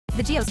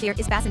The geosphere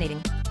is fascinating.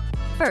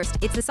 First,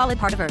 it's the solid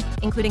part of Earth,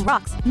 including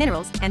rocks,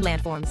 minerals, and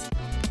landforms.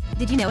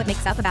 Did you know it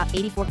makes up about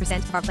 84%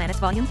 of our planet's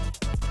volume?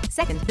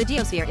 Second, the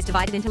geosphere is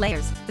divided into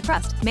layers: the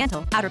crust,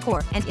 mantle, outer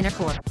core, and inner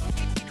core.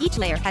 Each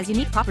layer has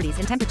unique properties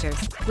and temperatures,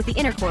 with the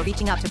inner core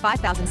reaching up to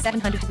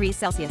 5,700 degrees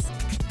Celsius.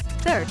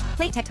 Third,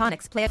 plate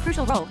tectonics play a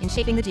crucial role in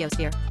shaping the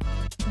geosphere.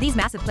 These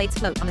massive plates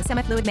float on the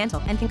semi-fluid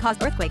mantle and can cause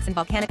earthquakes and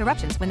volcanic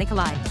eruptions when they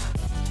collide.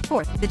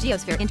 Fourth, the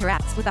geosphere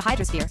interacts with the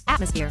hydrosphere,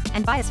 atmosphere,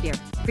 and biosphere,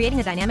 creating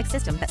a dynamic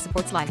system that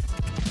supports life.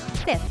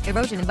 Fifth,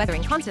 erosion and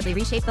weathering constantly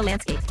reshape the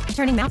landscape,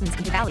 turning mountains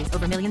into valleys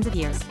over millions of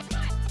years.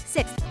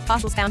 Sixth,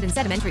 fossils found in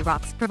sedimentary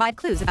rocks provide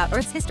clues about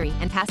Earth's history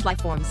and past life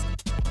forms.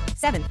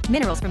 Seventh,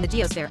 minerals from the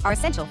geosphere are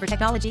essential for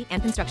technology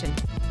and construction.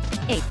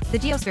 Eighth, the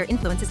geosphere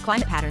influences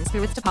climate patterns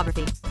through its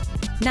topography.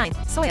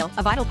 Ninth, soil,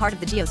 a vital part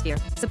of the geosphere,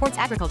 supports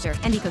agriculture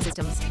and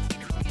ecosystems.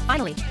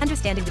 Finally,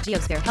 understanding the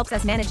geosphere helps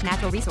us manage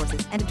natural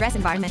resources and address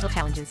environmental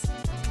challenges.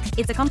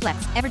 It's a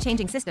complex,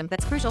 ever-changing system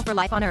that's crucial for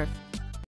life on Earth.